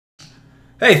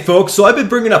Hey folks, so I've been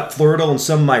bringing up Fluridil in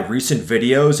some of my recent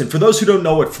videos, and for those who don't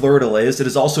know what Fluridil is, it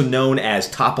is also known as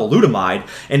bicalutamide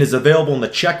and is available in the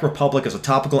Czech Republic as a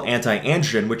topical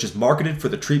anti-androgen, which is marketed for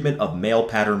the treatment of male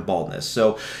pattern baldness.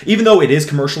 So even though it is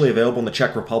commercially available in the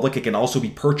Czech Republic, it can also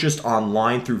be purchased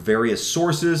online through various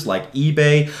sources like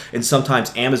eBay and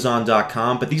sometimes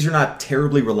Amazon.com, but these are not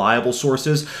terribly reliable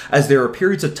sources as there are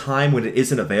periods of time when it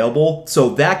isn't available. So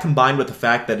that combined with the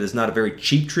fact that it is not a very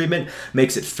cheap treatment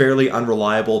makes it fairly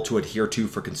unreliable to adhere to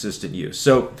for consistent use.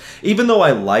 So even though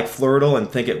I like Fluridil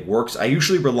and think it works, I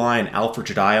usually rely on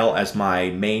alpha-jediol as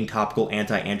my main topical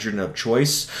anti-androgen of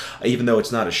choice, even though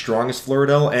it's not as strong as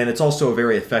Fluridil, and it's also a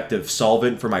very effective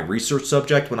solvent for my research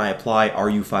subject when I apply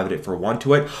RU584-1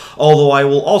 to it, although I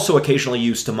will also occasionally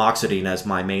use tamoxidine as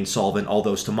my main solvent,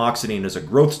 although tamoxidine is a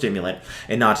growth stimulant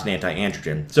and not an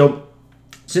anti-androgen. So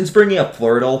since bringing up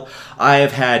Fluridil, I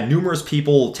have had numerous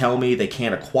people tell me they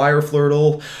can't acquire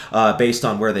Fluridil based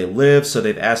on where they live, so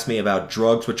they've asked me about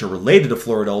drugs which are related to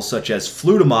Fluridil, such as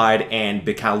Flutamide and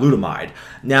bicalutamide.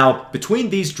 Now, between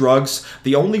these drugs,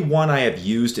 the only one I have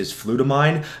used is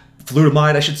Flutamide,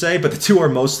 I should say, but the two are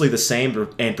mostly the same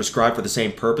and prescribed for the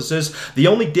same purposes. The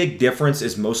only big difference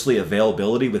is mostly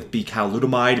availability, with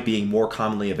bicalutamide being more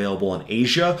commonly available in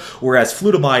Asia, whereas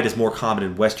Flutamide is more common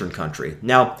in Western country.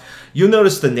 Now, you'll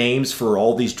notice the names for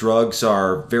all these drugs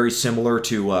are very similar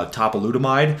to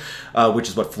bicalutamide, which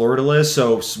is what Fluridil is,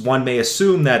 so one may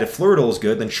assume that if Fluridil is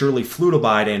good, then surely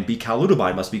Flutamide and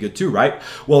bicalutamide must be good too, right?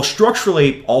 Well,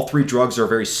 structurally, all three drugs are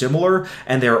very similar,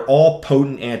 and they're all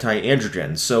potent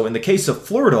anti-androgens. So in the case of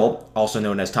Fluridil, also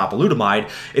known as bicalutamide,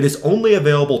 it is only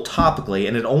available topically,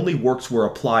 and it only works where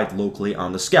applied locally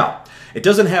on the scalp. It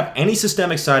doesn't have any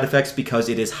systemic side effects because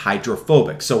it is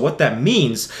hydrophobic. So what that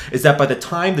means is that by the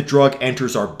time the drug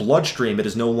enters our bloodstream, it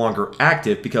is no longer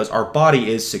active because our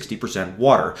body is 60%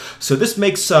 water. So this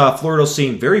makes Fluridil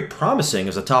seem very promising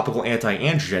as a topical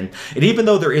anti-androgen, and even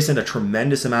though there isn't a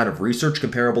tremendous amount of research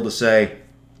comparable to, say,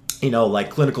 like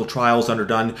clinical trials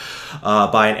underdone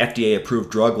by an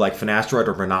FDA-approved drug like finasteride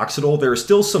or minoxidil, there is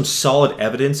still some solid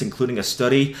evidence, including a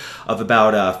study of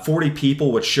about 40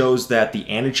 people, which shows that the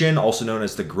anagen, also known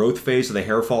as the growth phase of the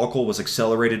hair follicle, was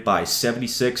accelerated by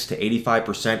 76 to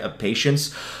 85% of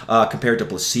patients compared to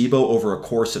placebo over a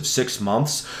course of 6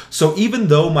 months. So even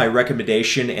though my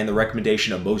recommendation, and the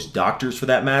recommendation of most doctors for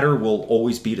that matter, will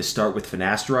always be to start with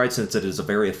finasteride since it is a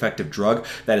very effective drug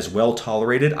that is well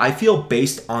tolerated, I feel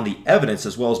based on the evidence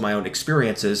as well as my own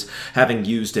experiences, having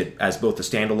used it as both a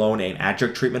standalone and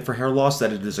adjunct treatment for hair loss,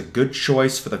 that it is a good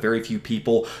choice for the very few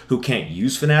people who can't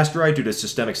use finasteride due to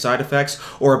systemic side effects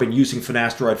or have been using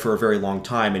finasteride for a very long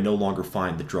time and no longer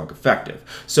find the drug effective.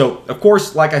 So, of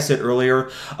course, like I said earlier,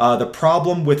 the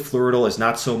problem with Fluridil is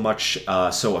not so much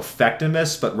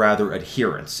effectiveness, but rather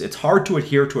adherence. It's hard to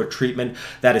adhere to a treatment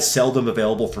that is seldom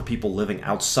available for people living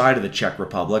outside of the Czech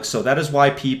Republic, so that is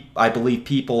why I believe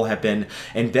people have been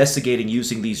investigating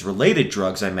using these related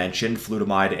drugs I mentioned,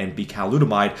 Flutamide and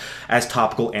bicalutamide, as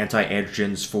topical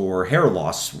anti-androgens for hair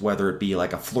loss, whether it be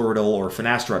like a Fluridil or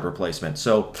finasteride replacement.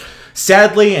 So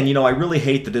sadly, and I really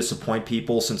hate to disappoint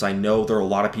people since I know there are a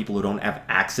lot of people who don't have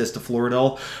access to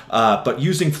Fluridil, but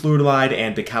using Flutamide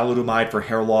and bicalutamide for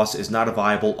hair loss is not a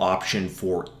viable option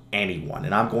for anyone,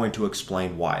 and I'm going to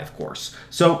explain why, of course.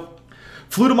 So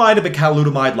Flutamide and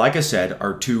bicalutamide, like I said,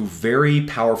 are two very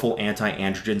powerful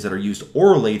anti-androgens that are used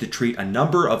orally to treat a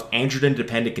number of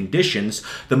androgen-dependent conditions,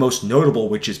 the most notable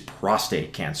which is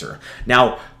prostate cancer.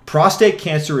 Now, prostate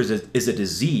cancer is a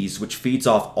disease which feeds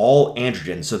off all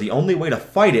androgens, so the only way to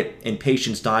fight it in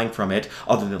patients dying from it,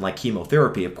 other than like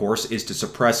chemotherapy, of course, is to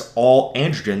suppress all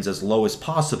androgens as low as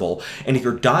possible. And if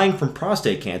you're dying from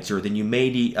prostate cancer, then you may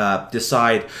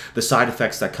decide the side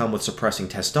effects that come with suppressing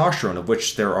testosterone, of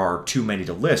which there are too many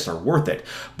to list, are worth it.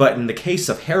 But in the case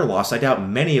of hair loss, I doubt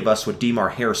many of us would deem our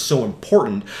hair so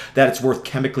important that it's worth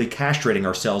chemically castrating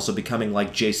ourselves and becoming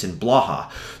like Jason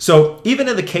Blaha. So even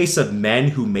in the case of men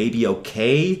who may be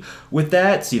okay with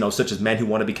that, such as men who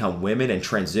want to become women and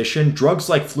transition, drugs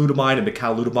like Flutamide and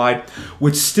bicalutamide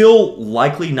would still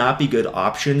likely not be good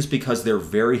options because they're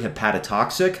very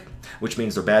hepatotoxic, which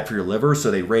means they're bad for your liver,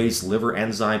 so they raise liver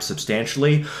enzymes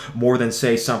substantially, more than,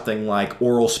 say, something like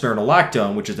oral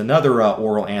spironolactone, which is another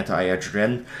oral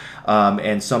anti-androgen,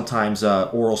 and sometimes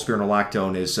oral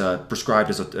spironolactone is prescribed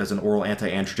as an oral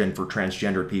anti-androgen for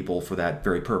transgender people for that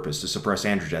very purpose, to suppress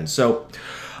androgens. So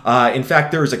In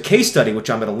fact, there is a case study, which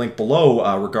I'm going to link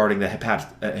below, regarding the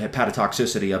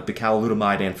hepatotoxicity of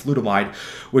bicalutamide and flutamide,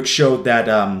 which showed that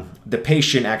the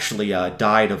patient actually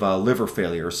died of liver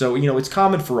failure. So, it's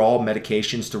common for all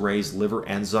medications to raise liver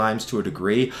enzymes to a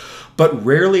degree, but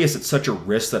rarely is it such a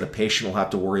risk that a patient will have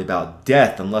to worry about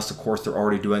death, unless, of course, they're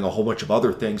already doing a whole bunch of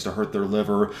other things to hurt their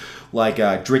liver,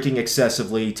 like drinking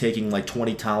excessively, taking like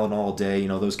 20 Tylenol a day,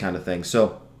 those kind of things.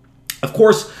 So, of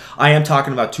course, I am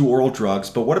talking about 2 oral drugs,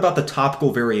 but what about the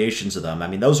topical variations of them? I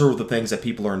mean, those are the things that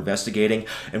people are investigating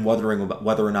and wondering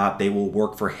whether or not they will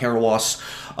work for hair loss,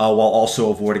 while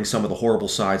also avoiding some of the horrible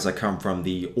sides that come from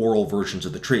the oral versions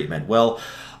of the treatment. Well,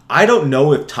 I don't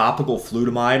know if topical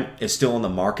flutamide is still on the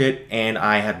market, and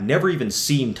I have never even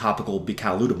seen topical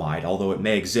bicalutamide, although it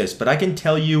may exist. But I can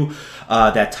tell you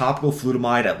that topical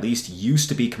flutamide at least used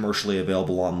to be commercially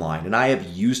available online, and I have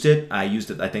used it. I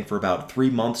used it, I think, for about 3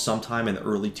 months sometime in the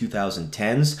early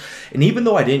 2010s. And even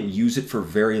though I didn't use it for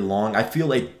very long, I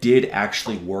feel it did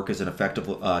actually work as an effective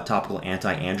topical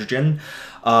anti-androgen.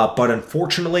 But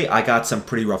unfortunately, I got some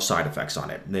pretty rough side effects on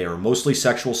it. They are mostly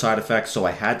sexual side effects, so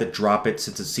I had to drop it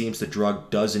since it seems the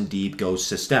drug does indeed go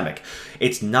systemic.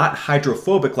 It's not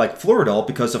hydrophobic like Fluridol,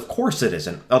 because of course it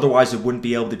isn't. Otherwise, it wouldn't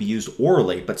be able to be used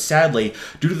orally. But sadly,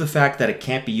 due to the fact that it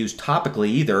can't be used topically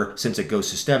either, since it goes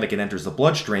systemic and enters the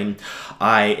bloodstream,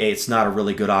 it's not a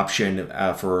really good option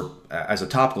as a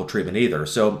topical treatment either.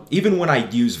 So even when I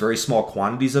use very small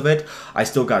quantities of it, I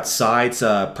still got sides,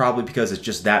 probably because it's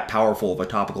just that powerful of a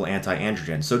topical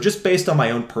anti-androgen. So just based on my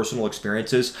own personal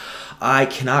experiences, I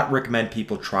cannot recommend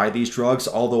people try these drugs,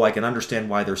 although I can understand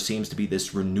why there seems to be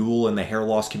this renewal in the hair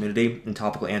loss community in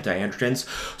topical anti-androgens.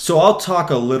 So I'll talk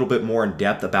a little bit more in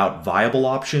depth about viable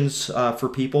options for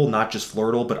people, not just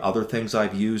Fluridol, but other things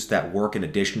I've used that work in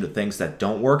addition to things that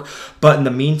don't work. But in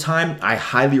the meantime, I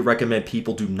highly recommend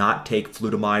people do not take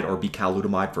flutamide or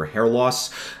bicalutamide for hair loss.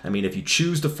 I mean, if you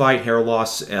choose to fight hair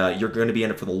loss, you're going to be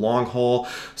in it for the long haul.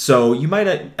 So you might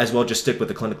as well just stick with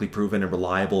the clinically proven and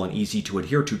reliable and easy to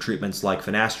adhere to treatments like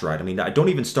finasteride. I mean, I don't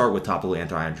even start with topical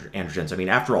anti-androgens. I mean,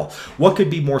 after all, what could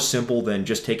be more simple than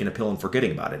just taking a pill and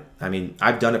forgetting about it? I mean,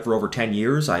 I've done it for over 10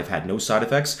 years. I've had no side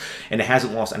effects, and it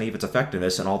hasn't lost any of its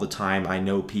effectiveness. And all the time I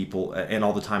know people, and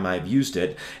all the time I've used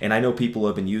it, and I know people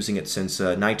have been using it since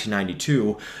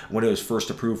 1992 when it was first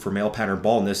approved for male pattern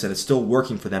baldness, and it's still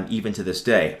working for them even to this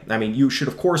day. I mean, you should,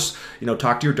 of course,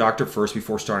 talk to your doctor first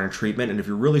before starting treatment. And if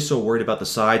you're really so worried about the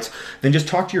sides, then just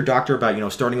talk to your doctor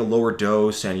about, starting a lower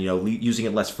dose and, using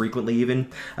it less frequently even.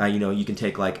 You can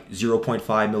take like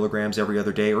 0.5 milligrams every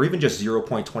other day, or even just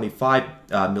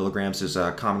 0.25 milligrams is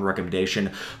a common recommendation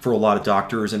for a lot of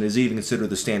doctors, and is even considered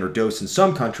the standard dose in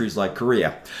some countries like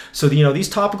Korea. So, these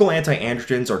topical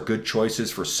anti-androgens are good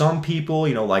choices for some people,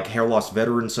 like hair loss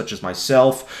veterans such as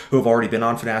myself, who have already been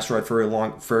on finasteride for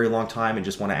a very long time and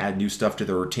just want to add new stuff to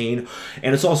their routine.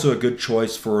 And it's also a good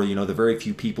choice for, the very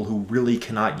few people who really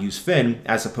cannot use Fin,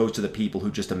 as opposed to the people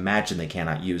who just imagine they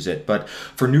cannot use it. But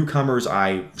for newcomers,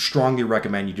 I strongly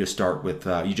recommend you just start with,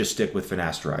 you just stick with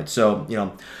finasteride. So,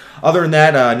 other than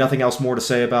that, nothing else more to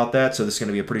say about that. So this is going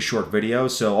to be a pretty short video.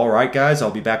 So, all right, guys,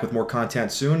 I'll be back with more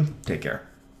content soon. Take care.